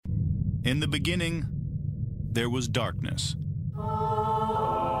In the beginning, there was darkness.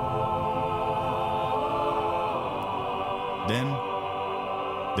 Then,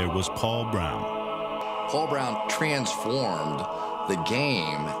 there was Paul Brown. Paul Brown transformed the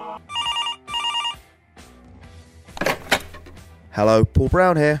game. Hello, Paul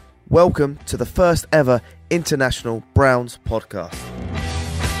Brown here. Welcome to the first ever International Browns podcast.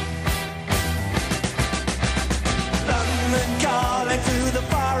 London calling to the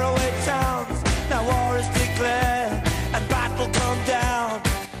faraway towns. Now war is declared and battle come down.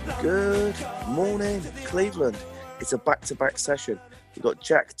 Good morning, Cleveland. It's a back-to-back session. We've got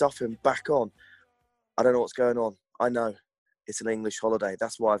Jack Duffin back on. I don't know what's going on. I know. It's an English holiday.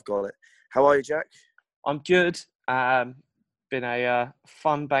 That's why I've got it. How are you, Jack? I'm good. Been a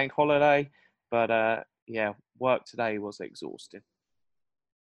fun bank holiday, but work today was exhausting.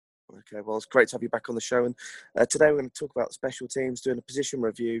 Okay, well, it's great to have you back on the show. And today we're going to talk about special teams, doing a position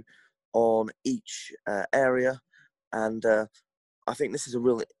review on each area. And I think this is a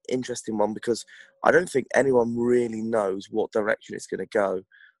really interesting one because I don't think anyone really knows what direction it's going to go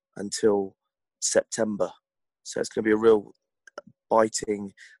until September. So it's going to be a real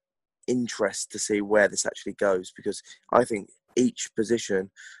biting interest to see where this actually goes, because I think each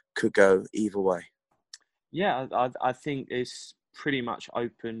position could go either way. Yeah, I think it's pretty much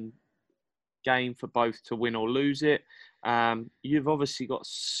open game for both to win or lose it. You've obviously got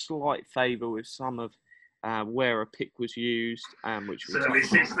slight favour with some of where a pick was used, which was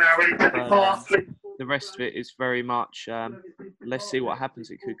the rest of it is very much let's see what happens.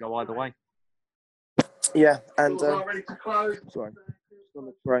 It could go either way. Yeah, and sorry, just on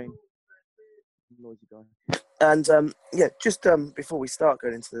the train, noisy guy. And just before we start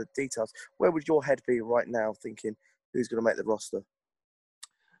going into the details, where would your head be right now, thinking who's going to make the roster?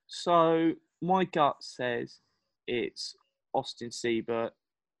 So my gut says it's Austin Seibert.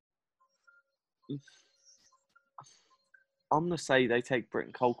 I'm going to say they take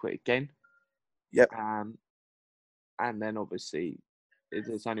Britton Colquitt again. Yep. And then obviously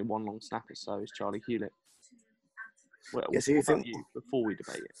there's only one long snapper, so it's Charlie Hewlett. Well, yeah, so you think before we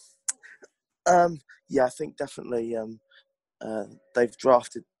debate it? I think definitely they've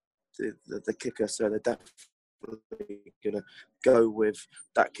drafted the kicker, so they're definitely going to go with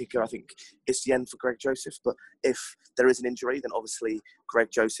that kicker. I think it's the end for Greg Joseph, but if there is an injury, then obviously Greg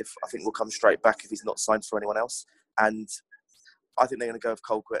Joseph, I think, will come straight back if he's not signed for anyone else. And I think they're going to go with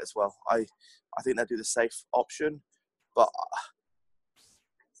Colquitt as well. I think they'll do the safe option, but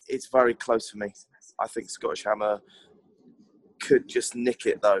it's very close for me. I think Scottish Hammer could just nick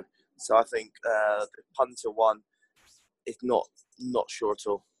it though. So I think the punter one, if not sure at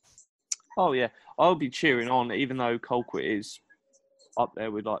all. Oh yeah, I'll be cheering on, even though Colquitt is up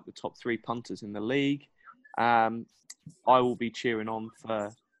there with like the top 3 punters in the league. I will be cheering on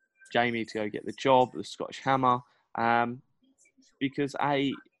for Jamie to go get the job, the Scottish Hammer, because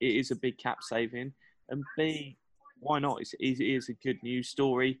A, it is a big cap saving, and B, why not? It is a good news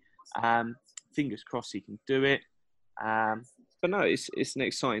story. Fingers crossed he can do it. But no, it's an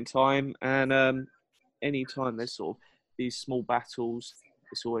exciting time, and any time there's sort of these small battles,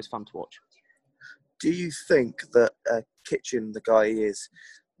 it's always fun to watch. Do you think that Kitchen, the guy he is,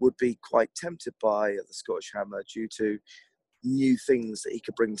 would be quite tempted by the Scottish Hammer due to new things that he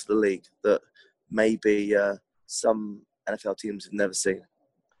could bring to the league that maybe some NFL teams have never seen?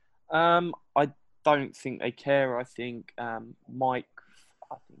 I don't think they care. I think Mike,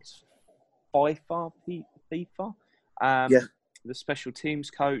 I think it's FIFA, the special teams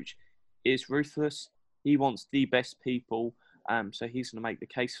coach, is ruthless. He wants the best people, so he's going to make the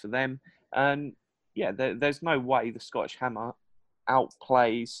case for them. And yeah, there's no way the Scottish Hammer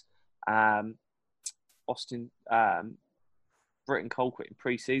outplays Britton Colquitt in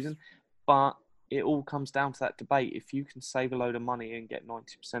pre-season, but it all comes down to that debate. If you can save a load of money and get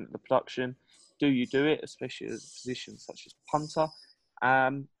 90% of the production, do you do it, especially at a position such as punter?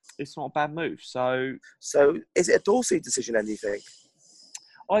 It's not a bad move. So is it a Dorsey decision then, do you think?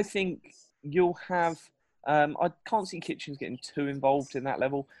 I think you'll have... I can't see Kitchens getting too involved in that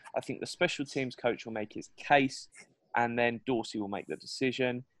level. I think the special teams coach will make his case, and then Dorsey will make the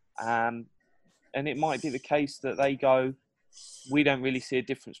decision. And it might be the case that they go, we don't really see a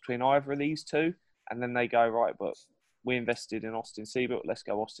difference between either of these two. And then they go, right, but we invested in Austin Seibert, let's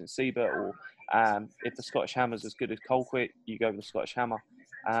go Austin Seibert. Or if the Scottish Hammer's as good as Colquitt, you go with the Scottish Hammer.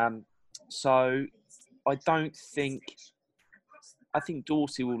 So I think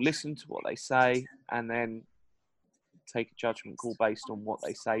Dorsey will listen to what they say and then take a judgment call based on what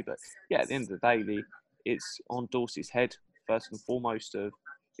they say. But yeah, at the end of the day, it's on Dorsey's head, first and foremost, of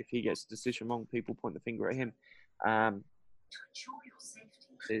if he gets a decision wrong, people point the finger at him.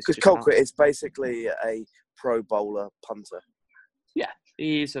 It's Because just not- Colquitt is basically a pro bowler punter. Yeah,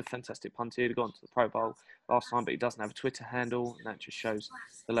 he is a fantastic punter. He'd gone to the Pro Bowl last time, but he doesn't have a Twitter handle, and that just shows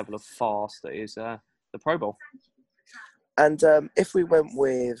the level of farce that is the Pro Bowl. And if we went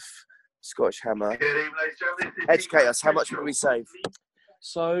with Scottish Hammer, educate us. How much would we save?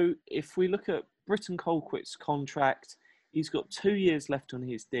 So if we look at Britton Colquitt's contract, he's got 2 years left on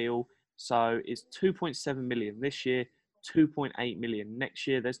his deal. So it's 2.7 million this year, 2.8 million next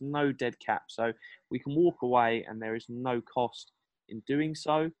year. There's no dead cap. So we can walk away and there is no cost in doing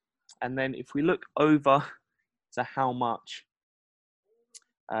so. And then if we look over to how much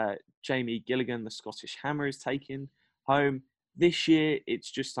Jamie Gilligan, the Scottish Hammer, is taking home, this year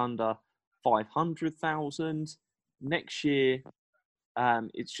it's just under 500,000. Next year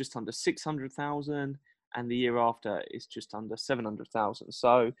it's just under 600,000, and the year after it's just under 700,000.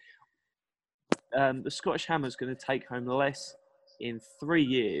 So the Scottish Hammer is going to take home less in 3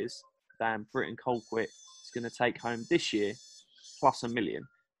 years than Britton Colquitt is going to take home this year, plus $1 million.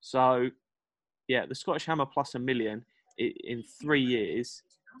 So yeah, the Scottish Hammer plus $1 million in 3 years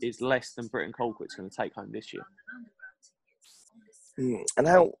is less than Britton Colquitt's going to take home this year. And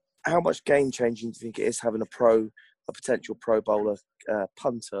how much game changing do you think it is having a potential pro bowler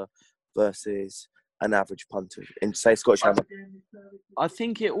punter versus an average punter in, say, Scottish Hammer? I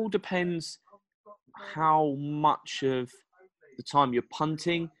think it all depends how much of the time you're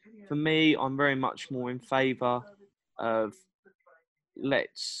punting. For me, I'm very much more in favour of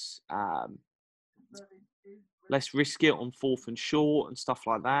let's risk it on 4th and short and stuff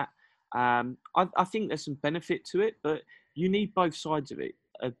like that. I think there's some benefit to it, but you need both sides of it.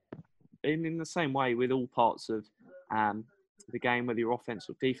 In the same way with all parts of the game, whether you're offense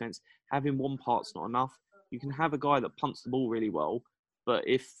or defense, having one part's not enough. You can have a guy that punts the ball really well, but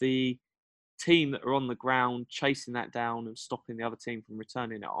if the team that are on the ground chasing that down and stopping the other team from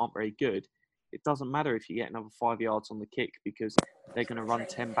returning it aren't very good, it doesn't matter if you get another 5 yards on the kick because they're going to run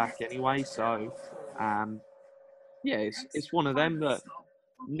 10 back anyway. So, yeah, it's one of them that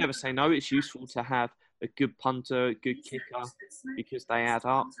never say no. It's useful to have a good punter, a good kicker, because they add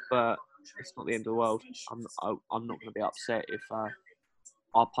up, but it's not the end of the world. I'm not going to be upset if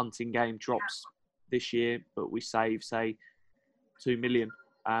our punting game drops this year, but we save, say, 2 million.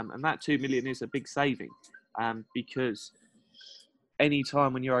 And that 2 million is a big saving because any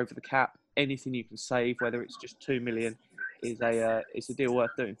time when you're over the cap, anything you can save, whether it's just 2 million, is a deal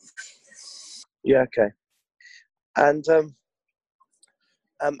worth doing. Yeah, okay. And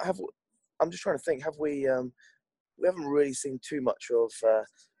I'm just trying to think. Have we haven't really seen too much of the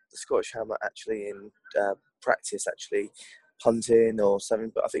Scottish Hammer actually in practice, actually punting or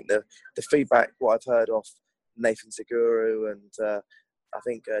something. But I think the feedback, what I've heard off Nathan Seguru and I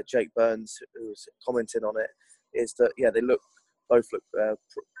think Jake Burns, who was commenting on it, is that they both look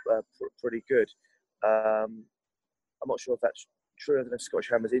pretty good. I'm not sure if that's true, and if Scottish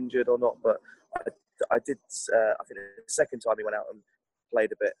Hammer's injured or not, but I did. I think the second time he went out and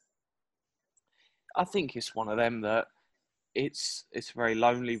played a bit. I think it's one of them that it's a very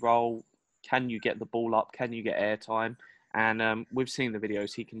lonely role. Can you get the ball up? Can you get airtime? And we've seen the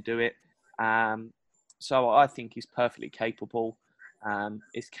videos, he can do it. So I think he's perfectly capable.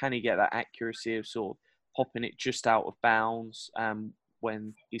 It's can he get that accuracy of sort of popping it just out of bounds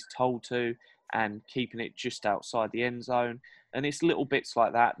when he's told to and keeping it just outside the end zone. And it's little bits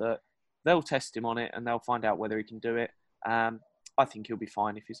like that they'll test him on it and they'll find out whether he can do it. I think he'll be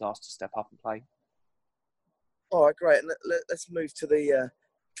fine if he's asked to step up and play. All right, great. And let's move to the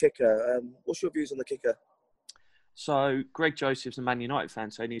kicker. What's your views on the kicker? So Greg Joseph's a Man United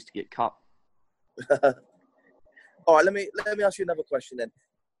fan, so he needs to get cut. All right, let me ask you another question then.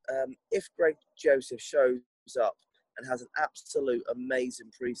 If Greg Joseph shows up and has an absolute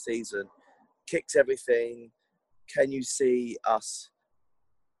amazing pre-season, kicks everything, can you see us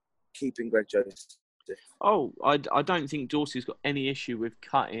keeping Greg Joseph? Oh, I don't think Dorsey's got any issue with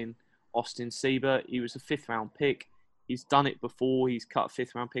cutting Austin Seibert. He was a 5th round pick. He's done it before. He's cut a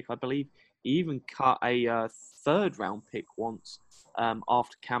 5th round pick, I believe. He even cut a 3rd round pick once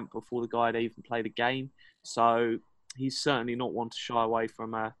after camp before the guy had even played a game. So he's certainly not one to shy away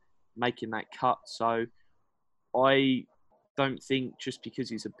from making that cut. So I don't think just because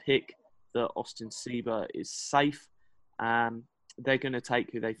he's a pick that Austin Seibert is safe. They're going to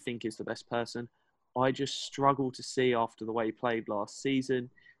take who they think is the best person. I just struggle to see after the way he played last season,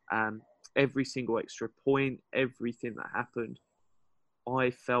 every single extra point, everything that happened, I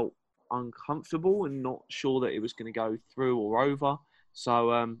felt uncomfortable and not sure that it was going to go through or over.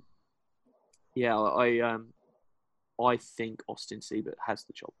 So, I think Austin Seibert has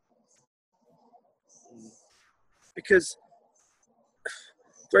the job. Because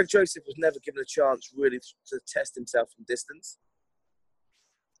Greg Joseph was never given a chance really to test himself from distance.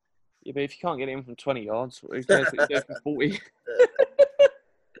 Yeah, but if you can't get in from 20 yards, who cares what you do from 40?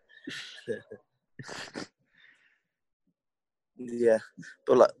 Yeah,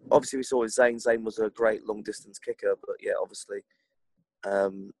 but like obviously we saw with Zane. Zane was a great long distance kicker, but yeah, obviously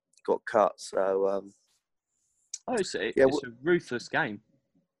got cut. So It's a ruthless game.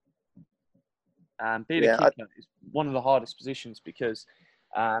 Being a kicker is one of the hardest positions because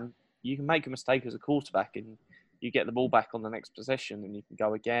you can make a mistake as a quarterback and you get the ball back on the next possession and you can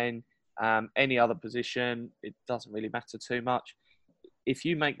go again. Any other position, it doesn't really matter too much. If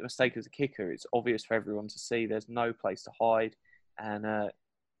you make the mistake as a kicker, it's obvious for everyone to see. There's no place to hide. And,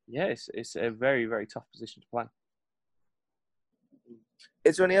 it's a very, very tough position to play.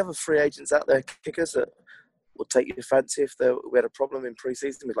 Is there any other free agents out there, kickers, that would take your fancy if we had a problem in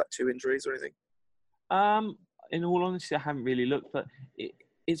pre-season with like 2 injuries or anything? In all honesty, I haven't really looked, but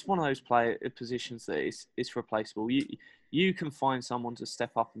it's one of those positions that is replaceable. You can find someone to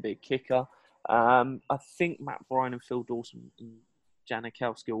step up and be a kicker. I think Matt Bryan and Phil Dawson and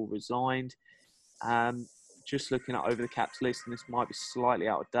Janikowski all resigned. Just looking at over the caps list, and this might be slightly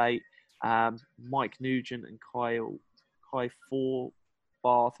out of date. Mike Nugent and Kai Forbath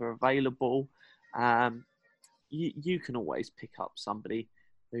are available. You can always pick up somebody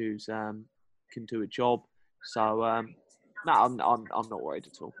who's can do a job. So no, I'm not worried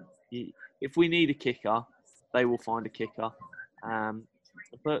at all. If we need a kicker, they will find a kicker.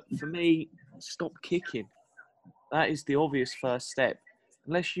 But for me, stop kicking. That is the obvious first step.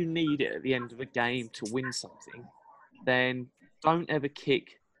 Unless you need it at the end of a game to win something, then don't ever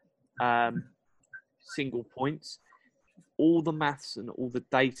kick single points. All the maths and all the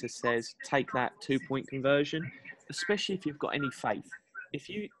data says take that 2-point conversion, especially if you've got any faith. If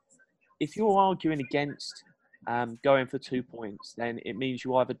you're arguing against going for 2 points, then it means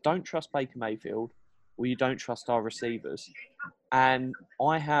you either don't trust Baker Mayfield or you don't trust our receivers. And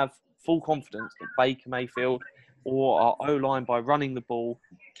I have full confidence that Baker Mayfield or our O-line, by running the ball,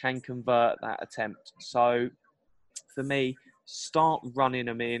 can convert that attempt. So for me, start running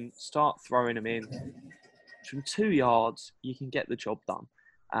them in, start throwing them in. From 2 yards, you can get the job done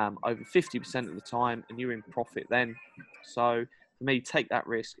over 50% of the time, and you're in profit then. So for me, take that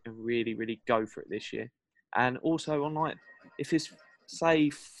risk and really, really go for it this year. And also, if it's, say,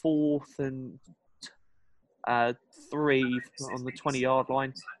 4th and 3 on the 20-yard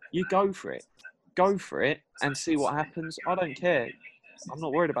line, you go for it. Go for it and see what happens. I don't care. I'm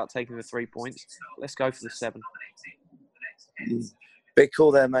not worried about taking the 3 points. Let's go for the 7. Big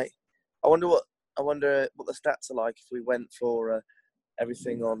call there, mate. I wonder what the stats are like if we went for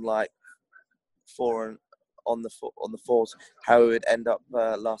everything on like 4 and on the 4s. How it would end up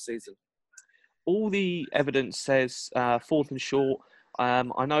last season. All the evidence says 4th and short.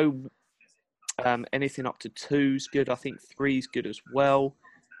 I know anything up to 2's good. I think 3's good as well.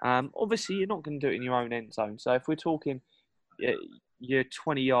 Obviously, you're not going to do it in your own end zone. So if we're talking you're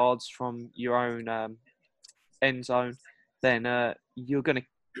 20 yards from your own end zone, then you're going to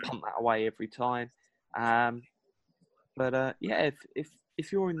punt that away every time.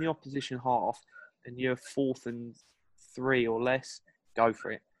 If you're in the opposition half and you're 4th and 3 or less, go for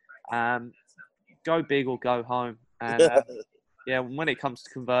it. Go big or go home. And when it comes to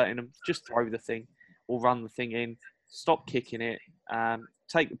converting them, just throw the thing or run the thing in. Stop kicking it.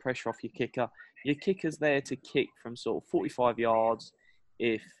 Take the pressure off your kicker. Your kicker's there to kick from sort of 45 yards.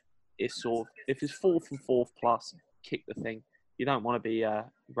 If it's 4th and 4th plus, kick the thing. You don't want to be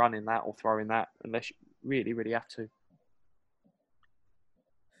running that or throwing that unless you really, really have to.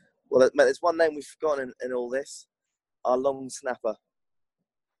 Well, there's one name we've forgotten in all this. Our long snapper.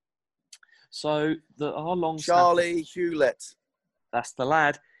 So our long Charlie Hewlett. That's the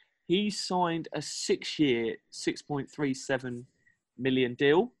lad. He signed a 6-year, $6.37 million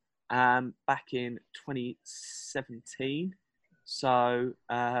deal back in 2017. So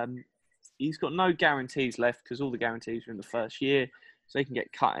he's got no guarantees left because all the guarantees are in the first year, so he can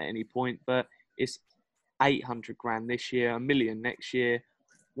get cut at any point. But it's $800,000 this year, $1 million next year,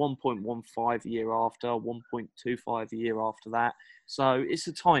 1.15 a year after, 1.25 a year after that. So it's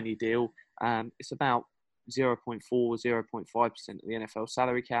a tiny deal. It's about 0.4, 0.5% of the NFL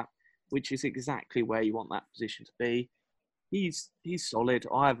salary cap, which is exactly where you want that position to be. He's solid.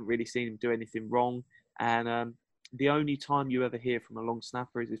 I haven't really seen him do anything wrong. And the only time you ever hear from a long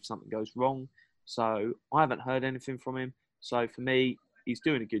snapper is if something goes wrong. So I haven't heard anything from him. So for me, he's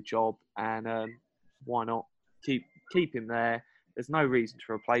doing a good job. And why not keep him there? There's no reason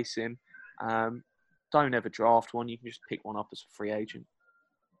to replace him. Don't ever draft one. You can just pick one up as a free agent.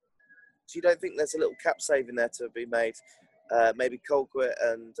 So you don't think there's a little cap saving there to be made maybe Colquitt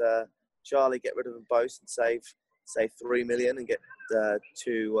and Charlie get rid of them both and save, say, $3 million and get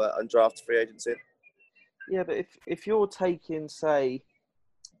 2 undrafted free agents in. Yeah, but if you're taking, say,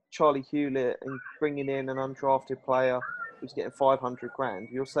 Charlie Hewlett and bringing in an undrafted player who's getting 500 grand,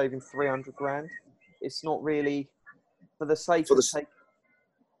 you're saving 300 grand. It's not really for the sake of taking.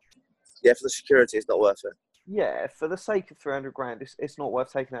 Yeah, for the security, it's not worth it. Yeah, for the sake of 300 grand, it's not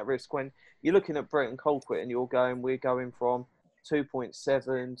worth taking that risk. When you're looking at Brett and Colquitt and we're going from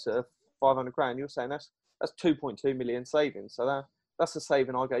 2.7 to 500 grand, you're saying that's 2.2 million savings. So that's a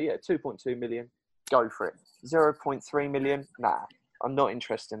saving. I go, yeah, 2.2 million, go for it. 0.3 million, nah, I'm not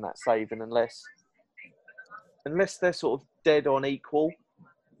interested in that saving unless they're sort of dead on equal.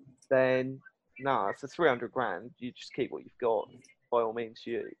 Then no, for 300 grand, you just keep what you've got. By all means,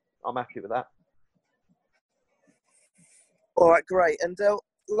 I'm happy with that. All right, great. And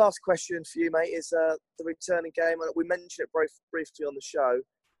last question for you, mate, is the returning game. We mentioned it briefly on the show.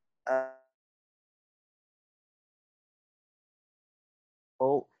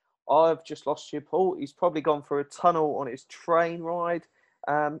 Paul, I've just lost you, Paul. He's probably gone through a tunnel on his train ride.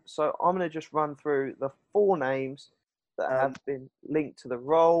 So I'm going to just run through the 4 names that have been linked to the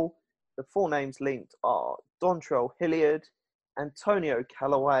role. The 4 names linked are Dontrell Hilliard, Antonio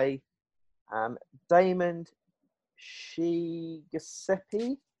Callaway, Damon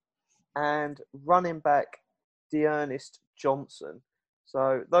Shigesepi, and running back Dearness Johnson.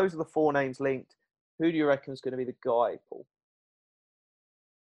 So those are the 4 names linked. Who do you reckon is going to be the guy, Paul?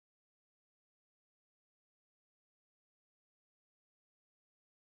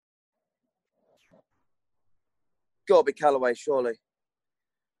 Got to be Callaway, surely.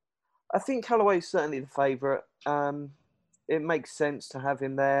 I think Callaway is certainly the favourite. It makes sense to have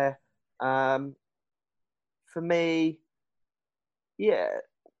him there. For me, yeah,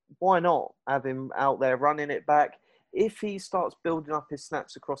 why not have him out there running it back? If he starts building up his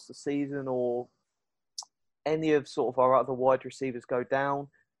snaps across the season or any of sort of our other wide receivers go down,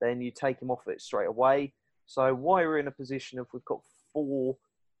 then you take him off it straight away. So why we're in a position of we've got 4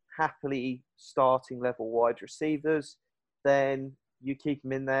 happily starting level wide receivers, then you keep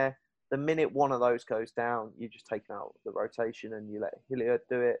him in there. The minute one of those goes down, you just take him out of the rotation and you let Hilliard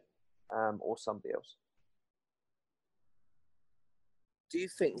do it or somebody else. Do you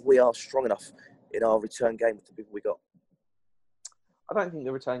think we are strong enough in our return game with the people we got? I don't think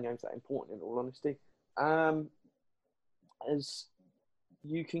the return game's that important, in all honesty. As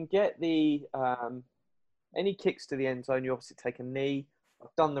you can get the any kicks to the end zone, you obviously take a knee.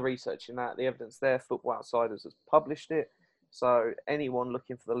 I've done the research in that. The evidence there, Football Outsiders has published it. So anyone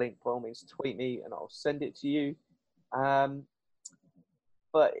looking for the link, by all means, tweet me and I'll send it to you.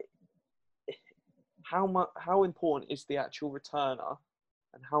 But how important is the actual returner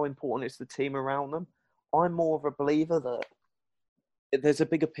and how important is the team around them? I'm more of a believer that there's a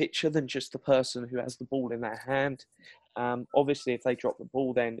bigger picture than just the person who has the ball in their hand. Obviously, if they drop the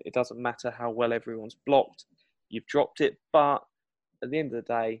ball, then it doesn't matter how well everyone's blocked. You've dropped it. But at the end of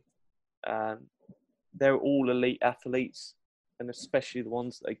the day, they're all elite athletes, and especially the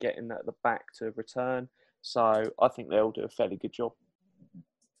ones that are getting at the back to return. So I think they'll do a fairly good job.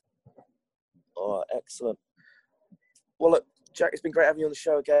 All right, excellent. Well, look, Jack, it's been great having you on the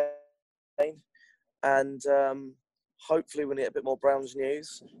show again. And hopefully we'll get a bit more Browns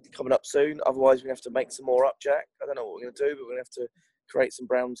news coming up soon. Otherwise, we're going to have to make some more up, Jack. I don't know what we're going to do, but we're going to have to create some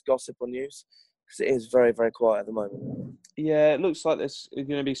Browns gossip on news because it is very, very quiet at the moment. Yeah, it looks like there's going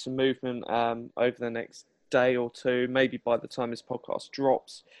to be some movement over the next day or two, maybe by the time this podcast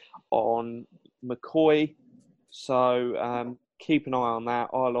drops, on McCoy. So keep an eye on that.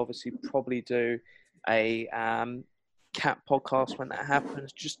 I'll obviously probably do a Cap podcast when that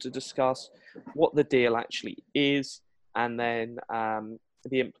happens, just to discuss what the deal actually is and then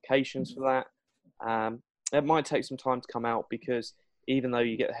the implications for that. It might take some time to come out because even though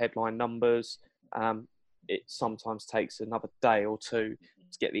you get the headline numbers, it sometimes takes another day or two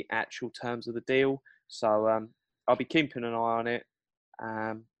to get the actual terms of the deal. So I'll be keeping an eye on it.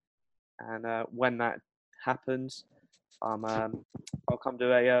 And when that happens, I'll come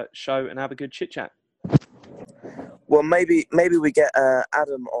to a show and have a good chit chat. Well, maybe we get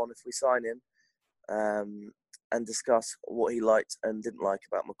Adam on if we sign him and discuss what he liked and didn't like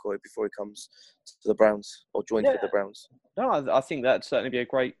about McCoy before he comes to the Browns or joins with the Browns. No, I think that'd certainly be a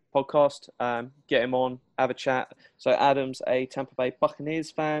great podcast. Get him on, have a chat. So Adam's a Tampa Bay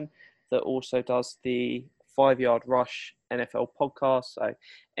Buccaneers fan that also does the 5 Yard Rush NFL podcast. So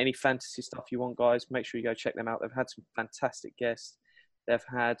any fantasy stuff you want, guys, make sure you go check them out. They've had some fantastic guests. They've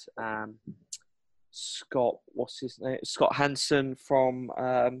had Scott Hansen from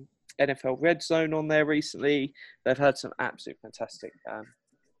NFL Red Zone on there recently. They've had some absolute fantastic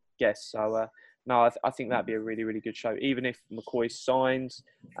guests. So, no, I think that'd be a really, really good show. Even if McCoy signs,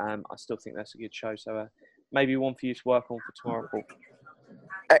 I still think that's a good show. So maybe one for you to work on for tomorrow, Paul.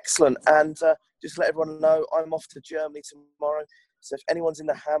 Excellent. And just to let everyone know, I'm off to Germany tomorrow. So if anyone's in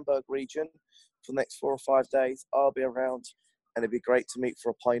the Hamburg region for the next 4 or 5 days, I'll be around, and it'd be great to meet for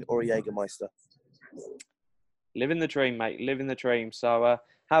a pint or a Jägermeister. Living the dream, mate. Living the dream. So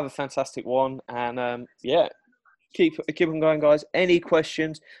have a fantastic one. And, yeah, keep on going, guys. Any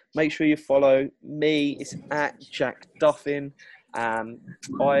questions, make sure you follow me. It's at Jack Duffin.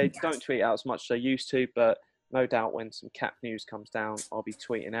 I don't tweet out as much as I used to, but no doubt when some cap news comes down, I'll be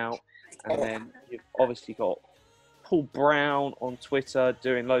tweeting out. And then you've obviously got Paul Brown on Twitter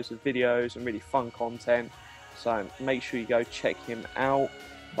doing loads of videos and really fun content. So make sure you go check him out.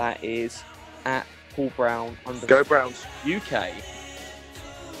 That is at Paul Brown Go Browns. UK.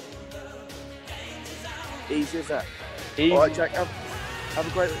 Easy as that. Easy. All right, Jack, have a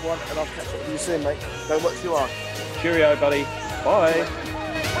great one, and I'll catch up with you soon, mate. Go watch you are. Cheerio, buddy. Bye.